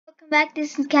Welcome back.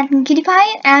 This is Captain Kitty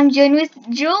Pie, and I'm joined with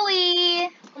Julie.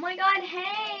 Oh my god,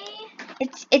 hey!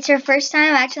 It's her first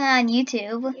time actually on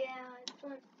YouTube. Yeah, it's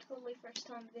my totally first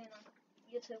time being on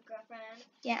YouTube, girlfriend.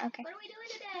 Yeah, okay. What are we doing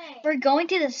today? We're going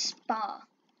to the spa.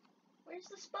 Where's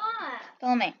the spa?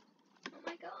 Follow me. Oh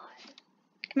my god.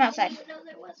 Come I outside. didn't even know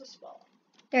there was a spa.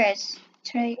 There is.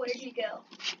 It's right Where'd you go?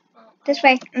 this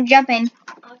way. I'm jumping.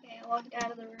 Okay, I walked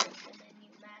out of the room and then you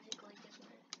magically just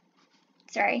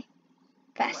went. Sorry.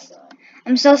 Oh my Fast. god.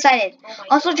 I'm so excited. Oh my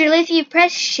Also, god. Julie, if you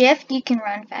press shift, you can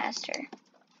run faster.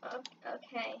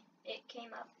 Okay, it came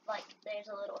up like there's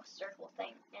a little circle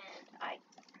thing and I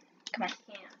Come on.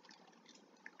 can't.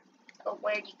 Oh,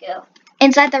 where'd you go?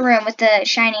 Inside the room with the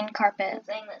shining The carpet.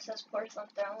 thing that says porcelain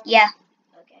throne? Yeah.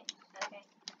 Okay, okay.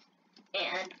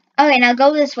 And Okay, now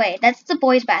go this way. That's the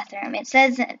boys' bathroom. It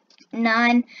says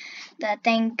none. The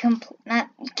thing you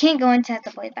can't go inside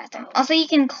the boys' bathroom. Also, you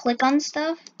can click on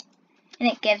stuff, and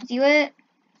it gives you it.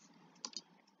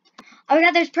 Oh my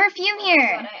god, there's perfume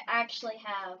here. but I actually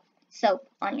have Soap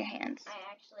on your hands.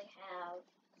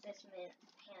 this mint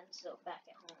hand soap back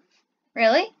at home.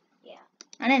 Really? Yeah.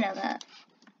 I didn't know that.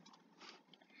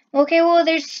 Okay, well,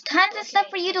 there's tons of stuff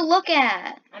for you to look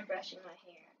at. I'm brushing my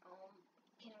hair.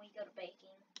 Can we go to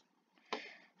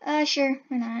baking? Sure,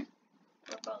 why not?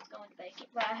 We're both going to baking.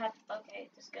 But I have. Okay,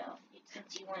 just go.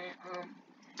 Since you went.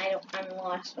 I'm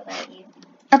lost without you.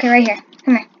 Okay, right here.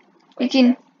 Come here. You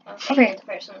can. Okay, over you're the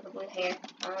person with the blue hair.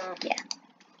 Yeah.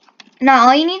 Now,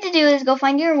 all you need to do is go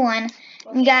find your one.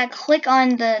 Okay. You gotta click on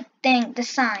the thing, the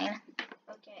sign.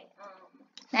 Okay.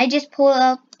 I just pulled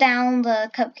up down the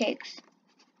cupcakes.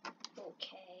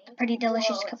 Okay. Pretty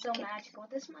delicious Whoa, cupcakes. it's so magical.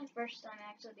 This is my first time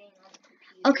actually being on the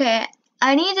computer. Okay,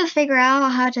 I need to figure out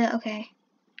how to. Okay,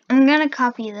 I'm gonna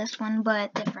copy this one,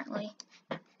 but differently,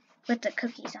 with the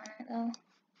cookies on it though.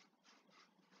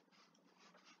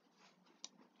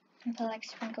 And put like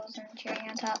sprinkles and cherry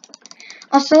on top.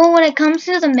 Also, when it comes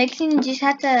to the mixing, you just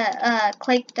have to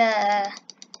click the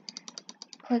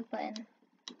button.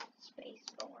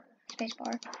 Space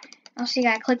bar. Also, you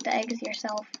gotta click the eggs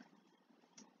yourself.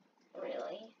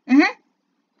 Really? Mhm.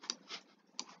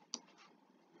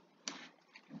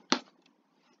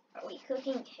 Are we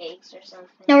cooking cakes or something?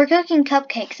 No, we're cooking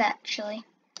cupcakes actually.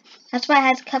 That's why it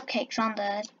has cupcakes on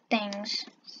the things.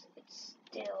 It's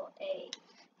still a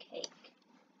cake.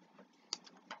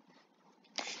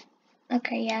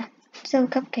 Okay, yeah. Still a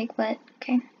cupcake, but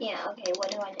okay. Yeah, okay,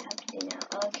 what do I have to do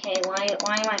now? Okay, why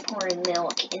am I pouring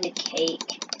milk into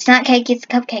cake? It's not cake, it's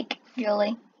cupcake,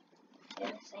 Julie.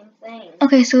 They're the same thing.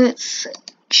 Okay, so it's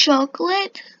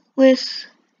chocolate with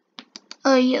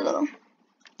yellow.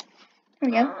 There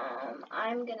we go.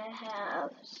 I'm gonna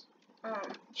have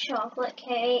chocolate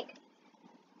cake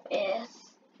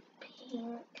with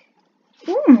pink.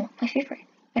 Ooh, my favorite.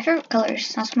 My favorite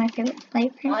colors. That's my favorite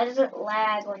flavor. Why does it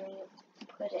lag when you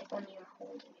put it when you're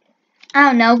holding it? I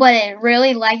don't know, but it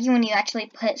really laggy when you actually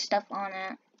put stuff on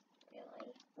it.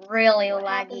 Really? Really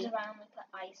What happens laggy. if I only put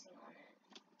icing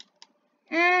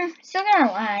on it? Still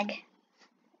gonna lag.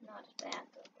 Not as bad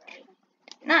though, right?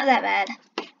 Not that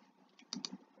bad.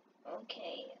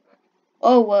 Okay.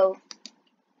 Oh, whoa.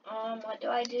 What do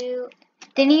I do?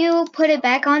 Then you put it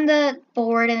back on the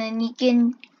board and then you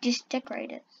can just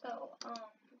decorate it. So,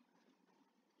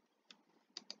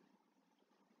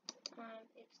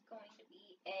 it's going to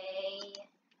be a...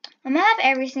 I'm gonna have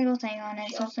every single thing on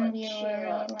it, so it's gonna be Chocolate really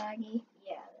syrup. laggy.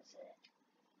 Yeah, that's it.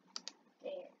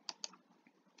 There.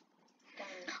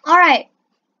 Done. Alright.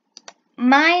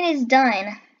 Mine is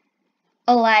done.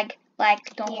 Oh, lag.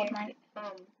 Don't Here, hold mine.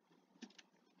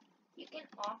 you can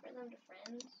offer them to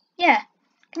friends. Yeah.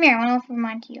 Come here, I want to offer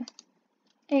mine to you.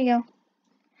 There you go.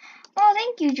 Oh,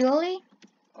 thank you, Julie.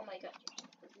 Oh my god.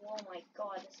 Oh my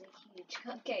god, this is a huge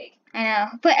cupcake. I know.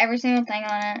 Put every single thing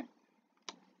on it.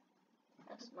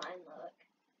 How does mine look?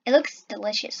 It looks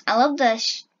delicious. I love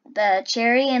the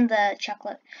cherry and the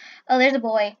chocolate. Oh, there's a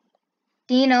boy.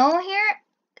 Do you know here,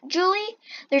 Julie?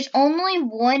 There's only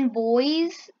one boy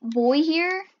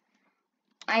here.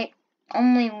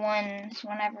 Only once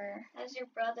whenever. Has your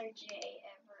brother Jay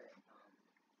ever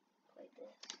played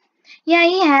this? Yeah,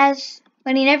 he has,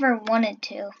 but he never wanted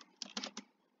to. Oh.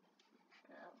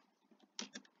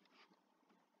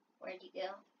 Where'd you go?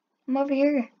 I'm over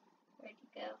here. Where'd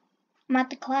you go? I'm at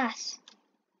the class.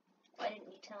 Why didn't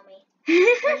you tell me?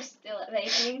 I'm still at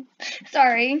baking.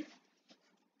 Sorry.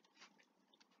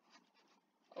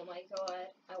 Oh my god.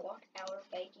 I walked out of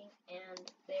baking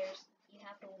and you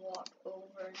have to walk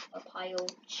over a pile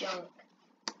of junk.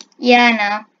 Yeah, I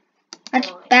know. That's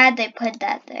Why? bad they put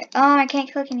that there. Oh, I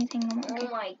can't cook anything no more. Oh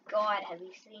my god, have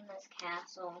you seen this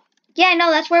castle? Yeah, I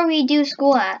know. That's where we do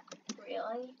school at. Really?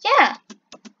 Really? Yeah.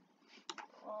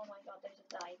 Oh my god, there's a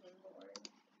diving board.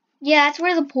 Yeah, that's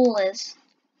where the pool is.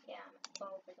 Yeah, I'm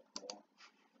over the pool.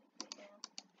 Yeah.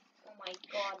 Oh my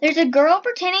god. There's a girl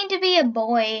pretending to be a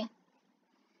boy.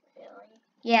 Really?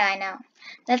 Yeah, I know.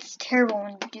 That's terrible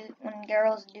when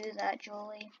girls do that,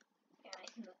 Julie. Yeah,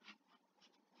 I know.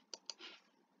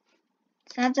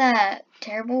 It's not that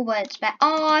terrible, but it's bad.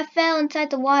 Oh, I fell inside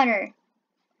the water.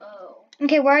 Oh.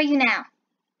 Okay, where are you now?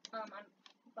 I'm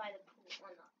by the pool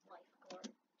on the lifeguard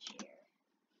chair.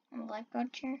 On the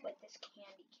lifeguard chair. With this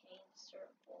candy cane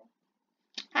circle.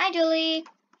 Hi, Julie.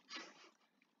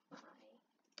 Hi.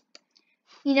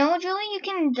 You know, Julie, you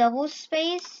can double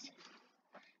space.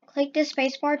 Click the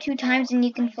space bar 2 times and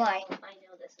you can fly. I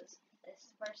know this is the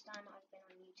first time I've been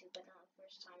on YouTube, but not the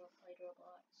first time I've played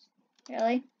Roblox.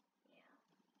 Really?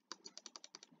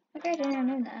 Yeah. Okay, I didn't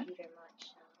know that. Computer much.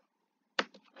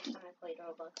 Last time I played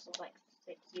Roblox was like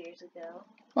 6 years ago.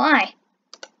 Why?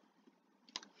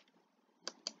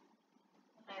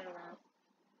 I don't know.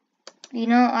 You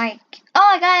know, like, oh,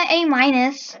 I got an A-. I don't know.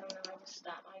 I just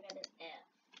stopped. I got an F.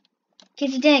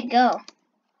 Because you didn't go.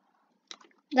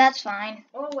 That's fine.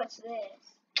 Oh, what's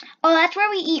this? Oh, that's where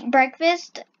we eat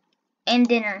breakfast and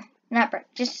dinner. Not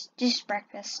breakfast, just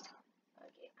breakfast.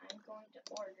 Okay, I'm going to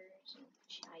order some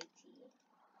chai tea.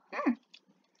 Hmm.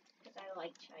 Because I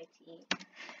like chai tea.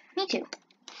 Me too.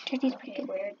 Chai tea's pretty Okay,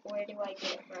 good. where do I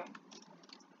get it from?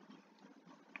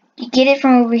 You get it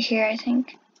from over here, I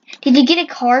think. Did you get a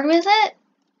card with it?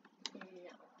 No.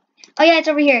 Oh yeah, it's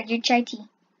over here. Your chai tea.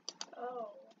 Oh.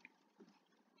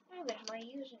 Oh, there's my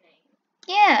username.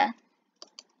 Yeah.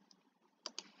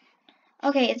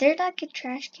 Okay, is there like a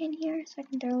trash can here so I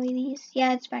can throw away these?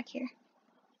 Yeah, it's back here.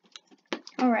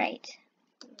 Alright.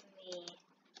 Me.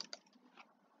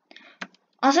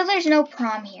 Also, there's no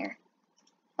prom here.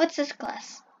 What's this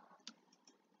class?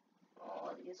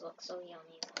 Oh, these look so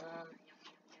yummy.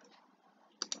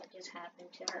 What just happened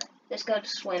to her? Let's go to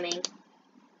swimming.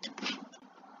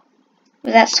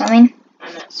 Was that swimming?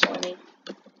 I'm not swimming.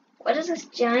 What is this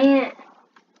giant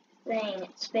thing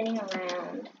spinning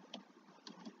around?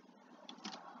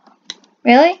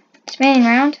 Really? Spinning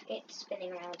around? It's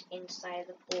spinning around inside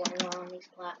the pool and we're on these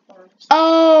platforms.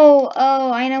 Oh,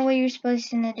 I know what you're supposed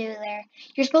to do there.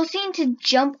 You're supposed to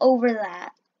jump over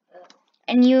that. Oh.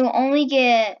 And you only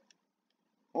get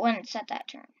when it's at that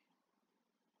turn.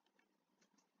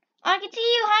 Oh, I can see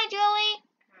you. Hi, Julie.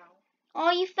 Ow.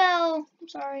 Oh, you fell. I'm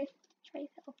sorry. Sorry you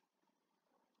fell.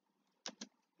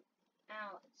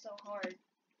 Ow, it's so hard.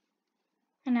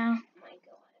 I know. Oh my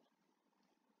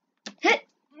god.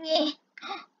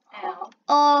 Ow.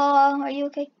 Oh, are you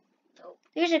okay? Nope.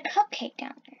 There's a cupcake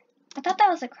down there. I thought that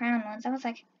was a crown once. I was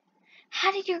like,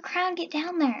 how did your crown get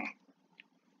down there?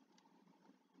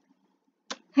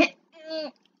 Okay.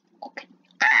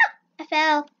 Ah! I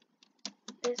fell.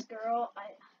 This girl,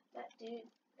 that dude,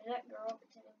 is that girl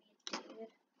pretending to be a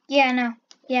dude? Yeah, I know.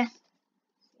 Yeah,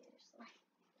 Seriously.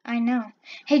 I know.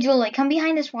 Hey, Julie, come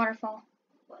behind this waterfall.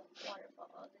 What waterfall?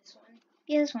 Oh, this one?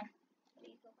 Yeah, this one. How do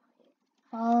you go behind it?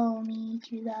 Follow me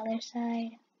to the other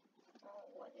side. Oh,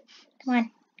 what is this? Come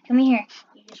on. Come here.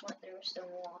 You just went through a stone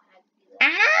wall. How do you do that?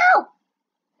 Ow!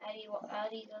 How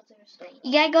do you go through a stone wall?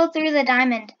 You gotta go through the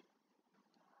diamond.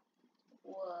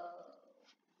 Whoa.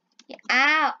 Yeah.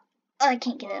 Ow! Oh, I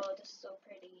can't get up. Whoa, this is so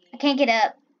pretty. I can't get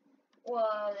up.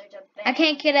 Whoa, there's a bed. I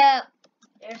can't get up.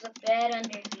 There's a bed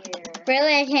under here.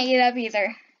 Really, I can't get up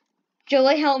either.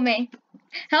 Julie, help me.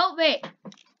 Help me.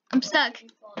 I'm stuck. Did you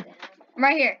fall down? I'm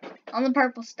right here on the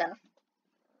purple stuff.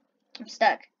 I'm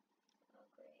stuck. Oh,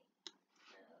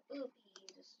 great. Ooh,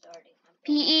 PE is starting.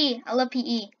 PE. I love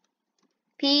PE.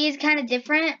 PE is kind of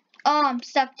different. Oh, I'm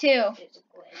stuck too.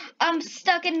 I'm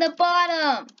stuck in the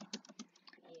bottom.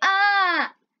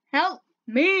 Ah! Help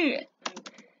me.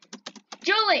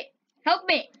 Julie, help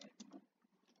me.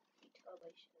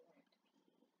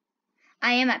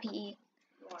 I am at PE.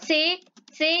 See?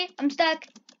 See? I'm stuck.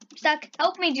 I'm stuck.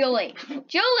 Help me, Julie.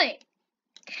 Julie!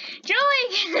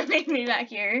 Julie, can't make me back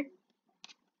here.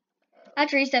 I have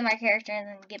to reset my character and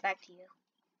then get back to you.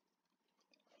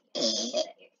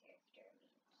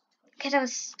 Because I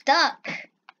was stuck.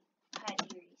 How do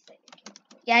you reset your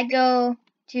character? Yeah, I go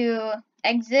to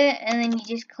exit and then you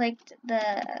just clicked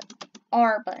the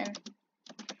R button.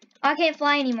 I can't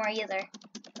fly anymore either.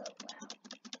 Oh, wow.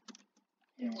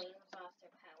 Your wings lost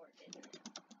their power, didn't it?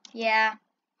 Yeah.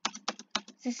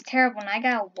 This is terrible and I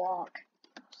gotta walk.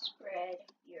 Spread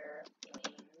your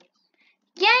wings.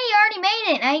 Yeah, you already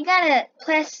made it. Now you gotta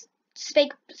press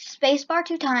spacebar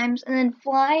 2 times and then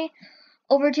fly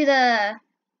over to the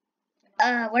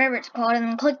whatever it's called and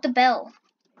then click the bell.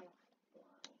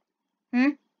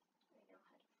 Hmm?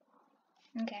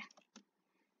 Okay.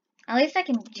 At least I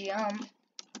can jump.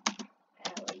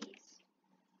 At least.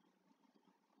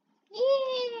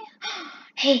 Yeah.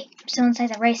 Hey, I'm still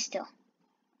inside the race still.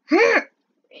 Really?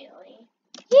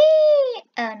 Yay!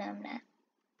 Oh no, I'm not.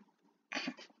 I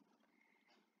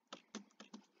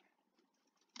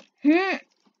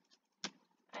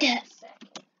got a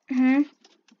second. I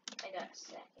got a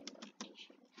second. I'm pretty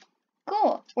sure.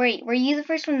 Cool. Wait, were you the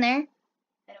first one there?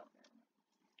 I don't know.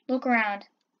 Look around.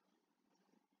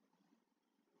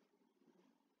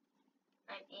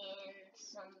 I'm in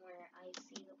somewhere. I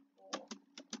see the pool.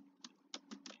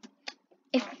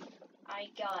 If I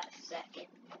got second.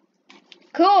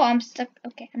 cool, I'm stuck.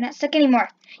 Okay, I'm not stuck anymore.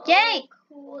 Oh, Yay!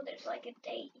 cool. There's like a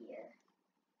date here.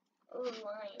 Oh,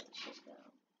 lions just go.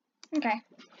 Okay.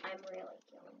 I'm really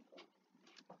killing them.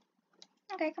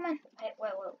 Okay, come on. I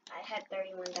had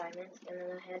 31 diamonds, and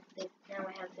then now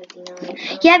I have 59.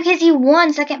 So Yeah, because you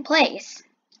won second place.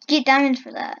 Get diamonds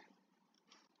for that.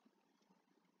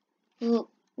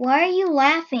 Why are you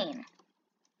laughing?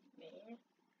 Me?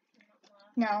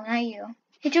 No, not you.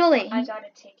 Hey, Julie. I got a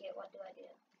ticket. What do I do?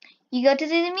 You go to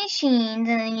the machines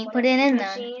and then you What put are it in these them.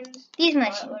 machines? These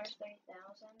machines. Butler's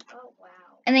 3000. Oh, wow.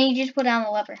 And then you just put down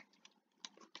the lever.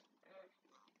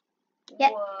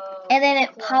 Yep. Whoa. And then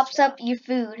it Close pops up your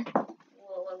food.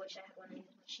 Whoa, I wish I had one of these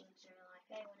machines in real life.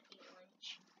 Hey, I want to eat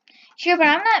lunch. Sure,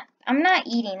 but I'm not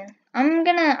eating.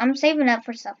 I'm saving up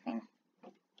for something.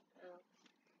 Oh.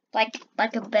 Like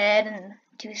a bed and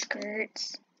 2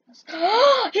 skirts.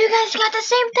 Oh, you guys got the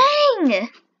same thing!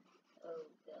 Oh,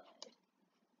 God.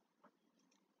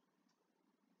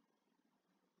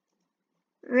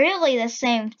 Really the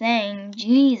same thing.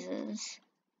 Jesus.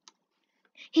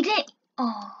 He didn't.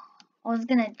 Oh, I was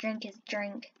gonna drink his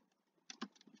drink.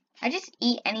 I just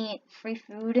eat any free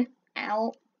food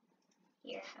out.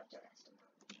 Here, have the rest of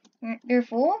them. You're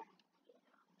full?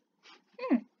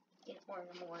 Get more in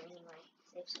the morning anyway.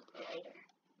 Save some for later.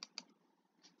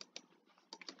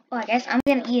 Well, I guess I'm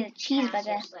gonna eat a cheeseburger.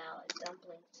 Casserole salad,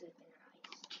 dumpling, soup, and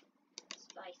rice.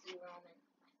 Spicy ramen.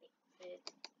 My favorite food.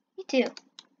 Me too.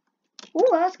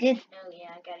 Ooh, that was good. Oh yeah,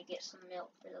 I gotta get some milk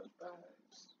for those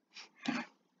bones.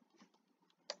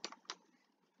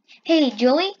 Hey,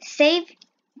 Julie,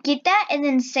 get that and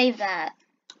then save that.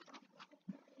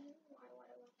 Why would I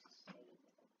want to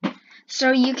save it?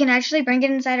 So you can actually bring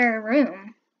it inside our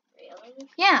room. Really?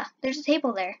 Yeah, there's a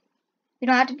table there. We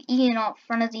don't have to be eating out in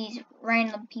front of these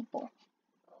random people.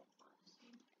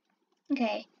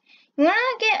 Okay. You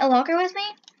wanna get a locker with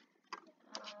me?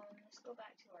 Let's go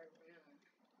back to our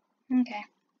room. Okay.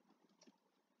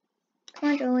 Come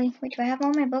on, Julie. Wait, do I have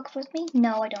all my books with me?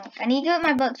 No, I don't. I need to get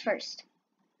my books first.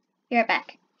 Be right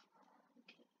back.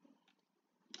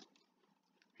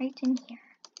 Right in here.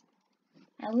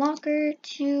 My locker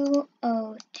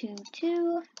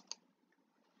 2022.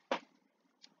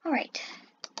 Alright.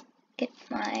 Get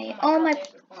get all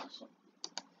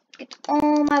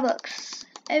my books.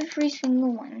 Every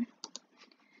single one.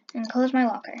 And close my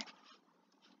locker.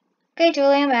 Okay,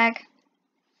 Julie, I'm back.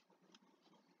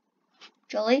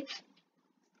 Julie?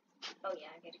 Oh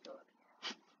yeah, I gotta go up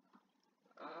here.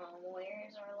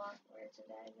 Where's our lock? Where's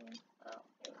it at again? Oh,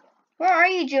 here we go. Where are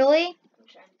you, Julie? I'm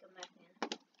trying to come back in.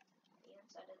 The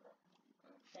inside of the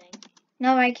thing.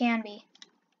 No, I can be.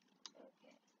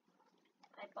 Okay.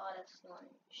 I bought us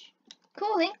lunch.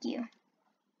 Cool, thank you.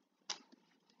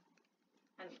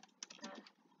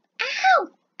 Ow!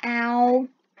 Ow.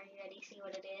 Are you ready to see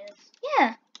what it is?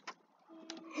 Yeah.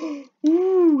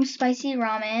 Ooh, spicy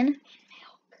ramen.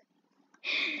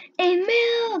 And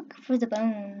milk for the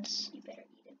bones. You better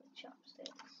eat it with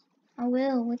chopsticks. I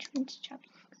will. Which one's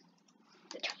chopsticks?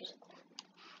 The chopsticks.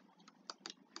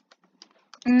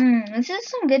 This is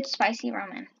some good spicy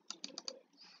ramen.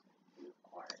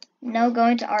 No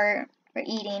going to art or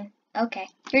eating. Okay.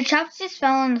 Your chopsticks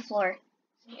fell on the floor.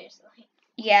 Seriously?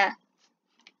 Yeah.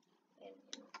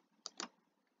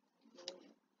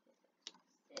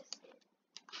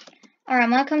 Alright, I'm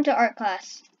gonna come to art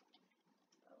class.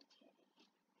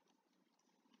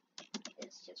 Okay.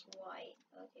 It's just white.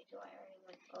 Okay, do I already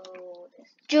went? Oh,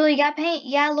 this. Julie, you got paint?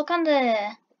 Yeah, look on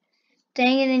the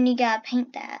thing and then you gotta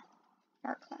paint that.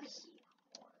 Art class.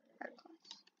 Art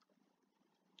class.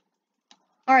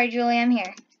 Alright, Julie, I'm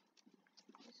here.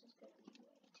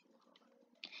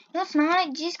 No, it's not.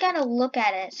 You just gotta look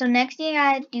at it. So next thing you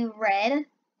gotta do red. Okay,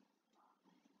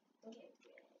 good.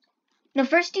 No,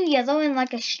 first do yellow in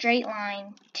like a straight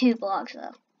line. 2 blocks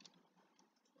though.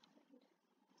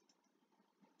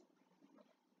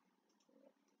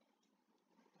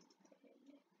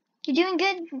 You're doing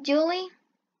good, Julie.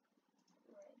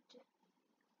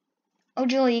 Oh,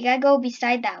 Julie, you gotta go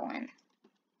beside that one.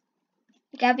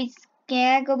 You gotta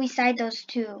Yeah, go beside those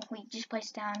two we just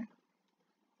placed down. Doing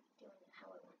it how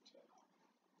I want to.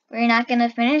 We're not gonna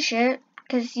finish it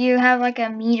because you have like a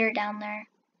meter down there.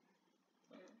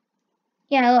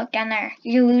 Yeah, look down there.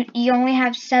 You only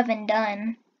have 7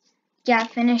 done. Yeah,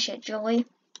 finish it, Julie.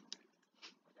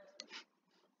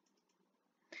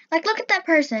 Like, look at that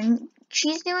person.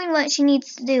 She's doing what she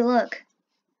needs to do. Look,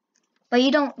 but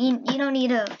you don't need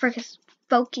to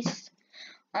focus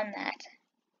on that.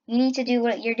 You need to do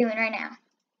what you're doing right now.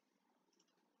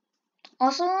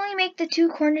 Also, only make the 2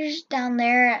 corners down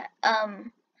there.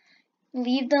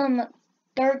 Leave them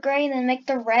dark gray, and then make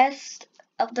the rest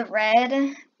of the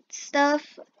red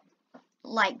stuff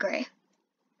light gray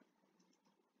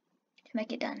to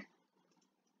make it done.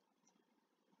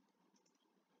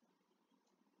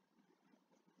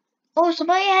 Oh,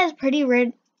 somebody has pretty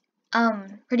red,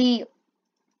 pretty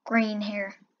green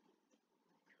hair.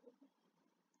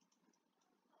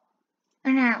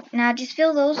 And now just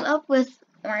fill those up with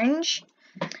orange,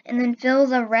 and then fill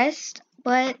the rest,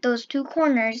 but those 2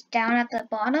 corners down at the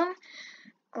bottom,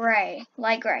 gray,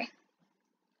 light gray.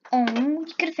 Oh, you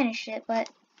could have finished it, but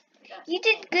you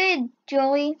did good,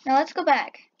 Joey. Now let's go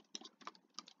back.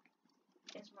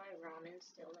 Is my ramen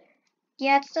still there?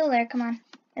 Yeah, it's still there. Come on,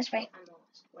 this way. I'm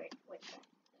lost. Wait.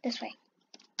 This way.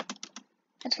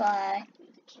 That's why.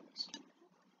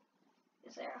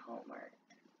 Is there homework?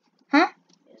 Huh?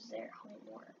 Is there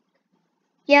homework?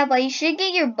 Yeah, but you should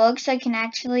get your book so you can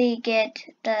actually get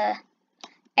the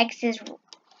X's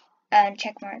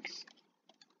check marks.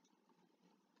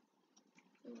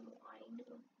 Why do I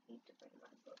need to bring my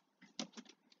book?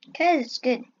 Because it's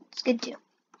good. It's good too.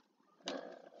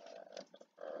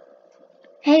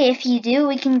 Hey, if you do,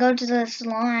 we can go to the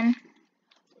salon.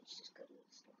 Let's just go to the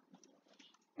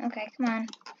salon. Okay, come on.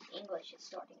 English is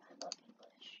starting. I love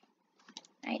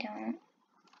English. I don't.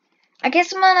 I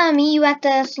guess I'm gonna meet you at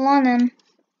the salon then.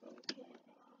 Okay.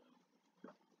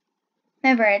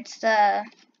 Remember, it's the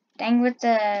thing with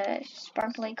the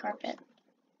sparkly carpet.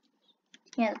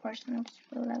 Yeah, the person that's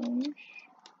How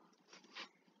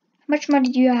much money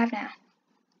do you have now?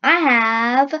 I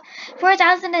have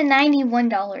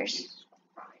 $4,091.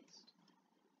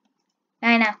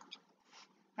 I know.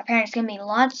 My parents give me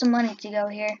lots of money to go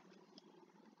here.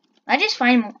 I just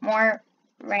find more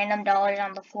random dollars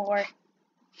on the floor.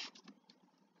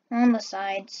 On the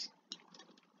sides.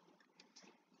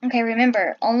 Okay,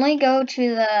 remember, only go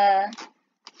to the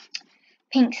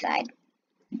pink side.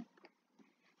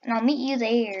 And I'll meet you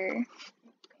there.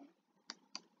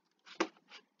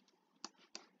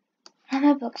 Put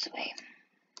my books away.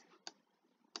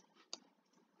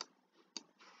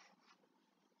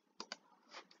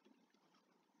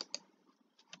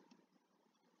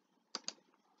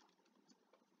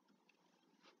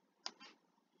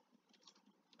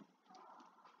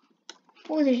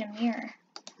 Oh, there's a mirror.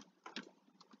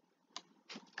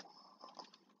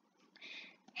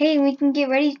 Hey, we can get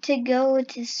ready to go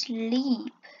to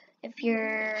sleep. If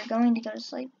you're going to go to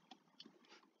sleep.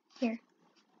 Here.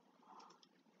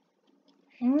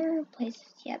 Any more places?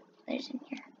 Yep, there's in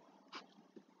here.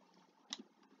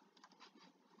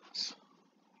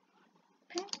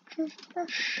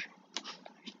 Brush.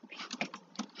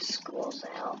 School's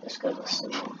out. Let's go to the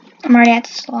salon. I'm already at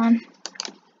the salon.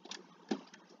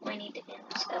 We need to end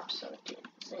this episode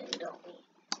soon, don't we?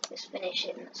 Just finish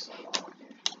it in the salon.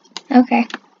 Okay.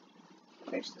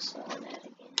 Where's the salon at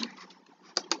again?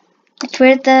 It's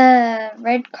where the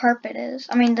red carpet is.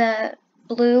 I mean the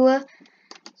blue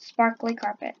sparkly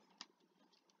carpet.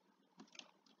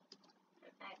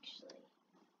 I'm actually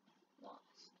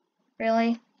lost.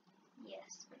 Really?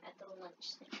 Yes, I'm at the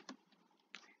lunch thing.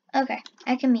 Okay,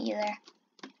 I can meet you there.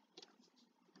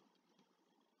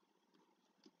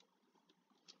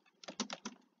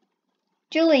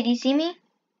 Julie, do you see me?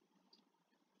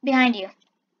 Behind you.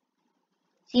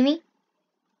 See me?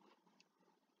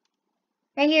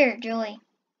 Right here, Julie.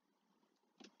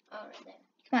 Oh, right there.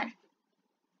 Come on.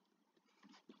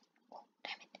 Oh,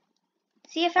 damn it.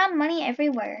 See, I found money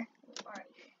everywhere. Alright.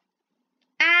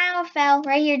 Ow, fell.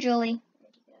 Right here, Julie.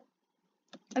 Where'd you go?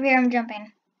 Over here, I'm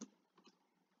jumping.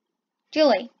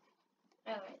 Julie,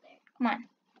 Oh, right there. come on.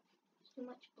 Too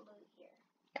much blue here.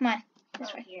 Come on. This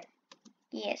Oh, way. here.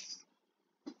 Yes.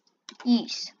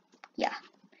 Yes. Yeah.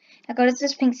 Now go to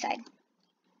this pink side.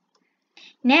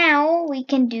 Now we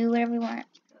can do whatever we want. Okay,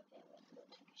 let's go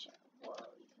take a shower. Whoa,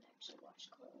 you can actually wash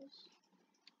clothes.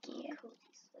 Yeah. Cool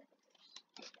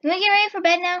slippers. Can we get ready for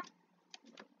bed now?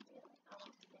 Really, I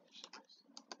want to finish it this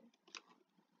morning.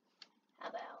 How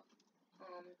about,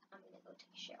 I'm gonna go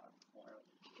take a shower before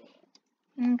we do it.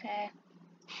 Okay.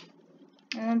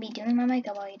 I'm gonna be doing my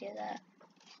makeup while you do that.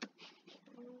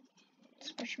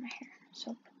 Let's brush my hair.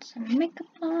 So put some makeup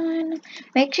on.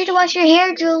 Make sure to wash your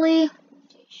hair, Julie.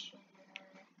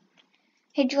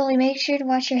 Hey, Julie, make sure to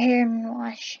wash your hair and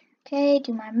wash. Okay,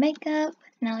 do my makeup.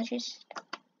 Now let's just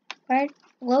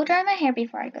blow dry my hair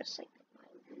before I go to sleep.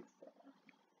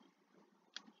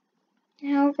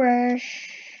 Now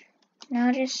brush.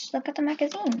 Now just look at the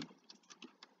magazine.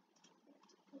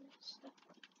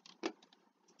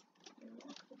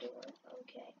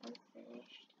 Okay, I'm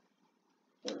finished.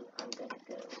 Ooh, I'm gonna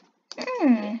go.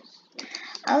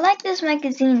 I like this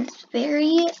magazine. It's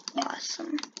very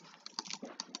awesome.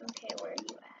 Okay, where are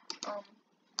you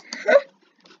at?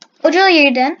 Oh, Julie, are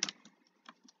you done?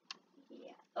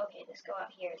 Yeah. Okay, let's go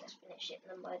out here. Let's finish it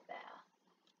in the mud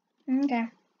bath. Okay.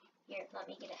 Here, let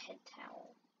me get a head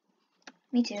towel.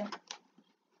 Me too.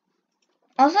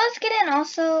 Also, let's get in.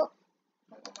 Also, I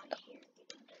want my hair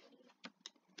getting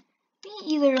dirty.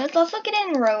 me either. Let's also get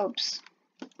in robes.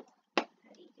 How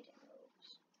do you get in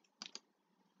robes?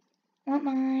 I want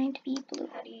mine to be blue.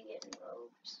 How do you get in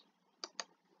robes?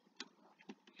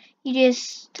 You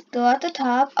just go at the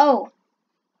top. Oh,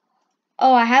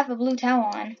 I have a blue towel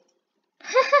on.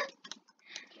 Okay,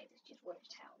 let's just wear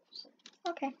towels.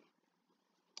 Okay.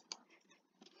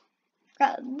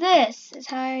 This is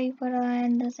how you put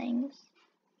on the things.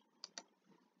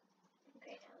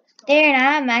 Okay, now let's go. There, now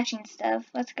I have matching stuff.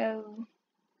 Let's go.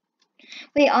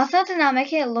 Wait, also to not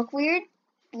make it look weird,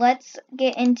 let's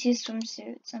get into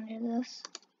swimsuits under this.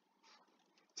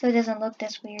 So it doesn't look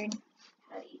this weird.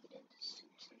 How do you get into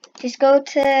suits? Just go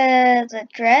to the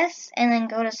dress and then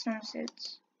go to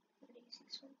swimsuits.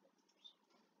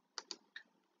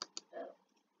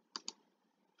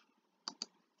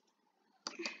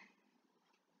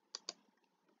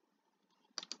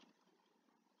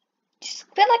 Just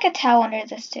put like a towel under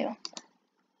this too. Okay,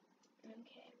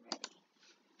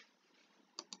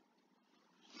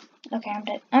 I'm ready. Okay, I'm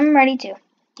done. I'm ready too.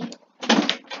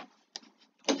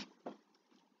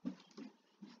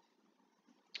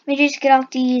 Let me just get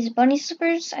off these bunny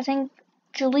slippers. I think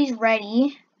Julie's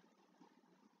ready.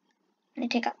 Let me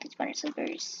take off these bunny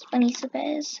slippers. Bunny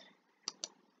slippers.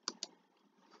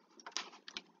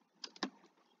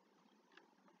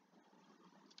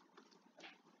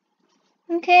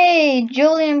 Okay,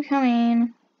 Julie, I'm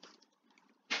coming.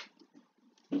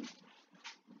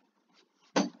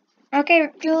 Okay,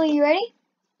 Julie, you ready?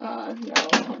 No, I think I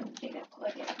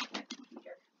plug it into my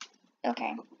computer.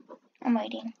 Okay, I'm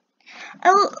waiting.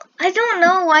 Oh, I don't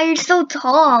know why you're so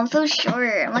tall. I'm so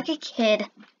short. I'm like a kid.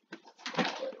 You're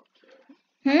a little kid.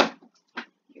 Hmm?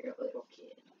 You're a little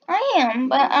kid. I am,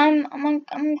 but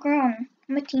I'm grown.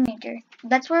 I'm a teenager.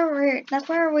 That's where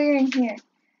we're in here.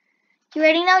 You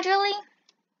ready now, Julie?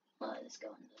 Let's go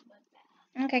into the mud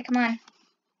bath. Okay, come on.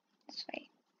 This way.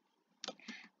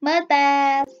 Mud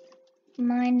bath.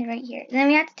 Mine right here. Then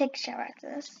we have to take a shower after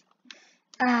this.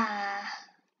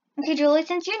 Okay, Julie,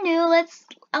 since you're new,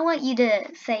 I want you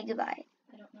to say goodbye.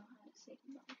 I don't know how to say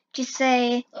goodbye. Just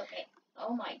say, Okay.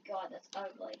 Oh my god, that's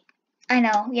ugly. I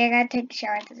know, yeah, I gotta take a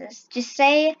shower after this. Just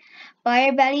say bye,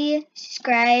 everybody,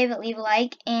 subscribe, leave a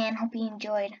like, and hope you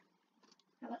enjoyed.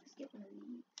 How about let's get one of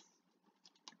these?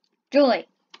 Julie.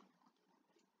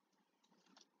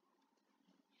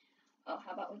 Oh,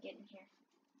 how about we get in here?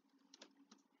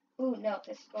 Ooh, no,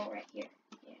 let's go right here.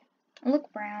 Yeah. I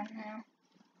look brown now.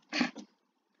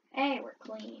 Hey, we're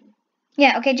clean.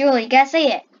 Yeah, okay, Julie, you gotta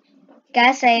say it. Okay.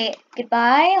 Gotta say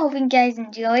goodbye, hope you guys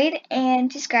enjoyed,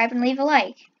 and subscribe and leave a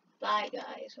like. Bye,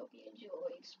 guys. Hope you enjoyed.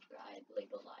 Subscribe,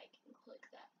 leave a like, and click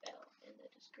that bell in the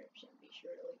description. Be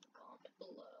sure to leave a comment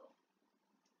below.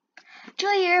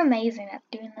 Julie, you're amazing at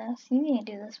doing this. You need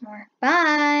to do this more.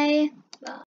 Bye. Bye.